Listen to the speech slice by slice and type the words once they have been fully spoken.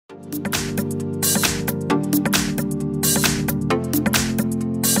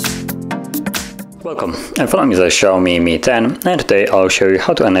Welcome, I'm following the Xiaomi Mi 10, and today I'll show you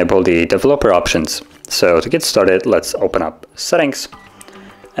how to enable the developer options. So to get started, let's open up Settings,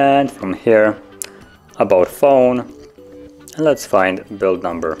 and from here, About Phone, and let's find build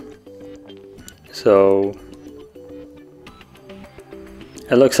number. So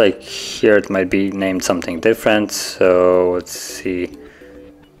it looks like here it might be named something different, so let's see.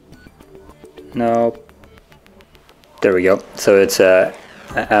 No, there we go. So it's a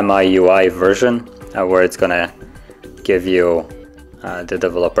MIUI version where it's gonna give you the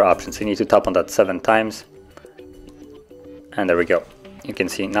developer options. You need to tap on that 7 times, and there we go. You can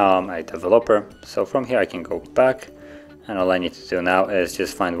see now I'm a developer. So from here I can go back, and all I need to do now is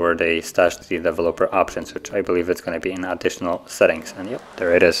just find where they stashed the developer options, which I believe it's going to be in additional settings, and yep,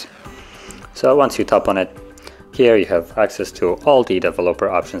 there it is. So once you tap on it, here you have access to all the developer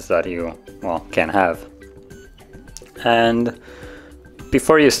options that you can have. And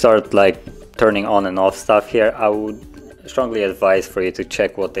before you start like turning on and off stuff here, I would strongly advise for you to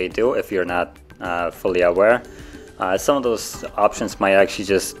check what they do if you're not fully aware. Some of those options might actually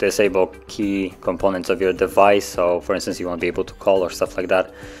just disable key components of your device. So for instance, you won't be able to call or stuff like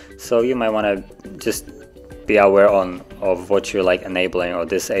that. So you might want to just be aware of what you're like enabling or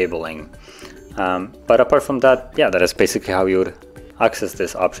disabling. But apart from that, yeah, that is basically how you would access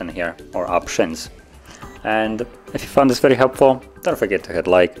this option here, or options. And if you found this very helpful, don't forget to hit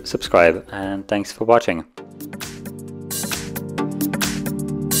like, subscribe, and thanks for watching.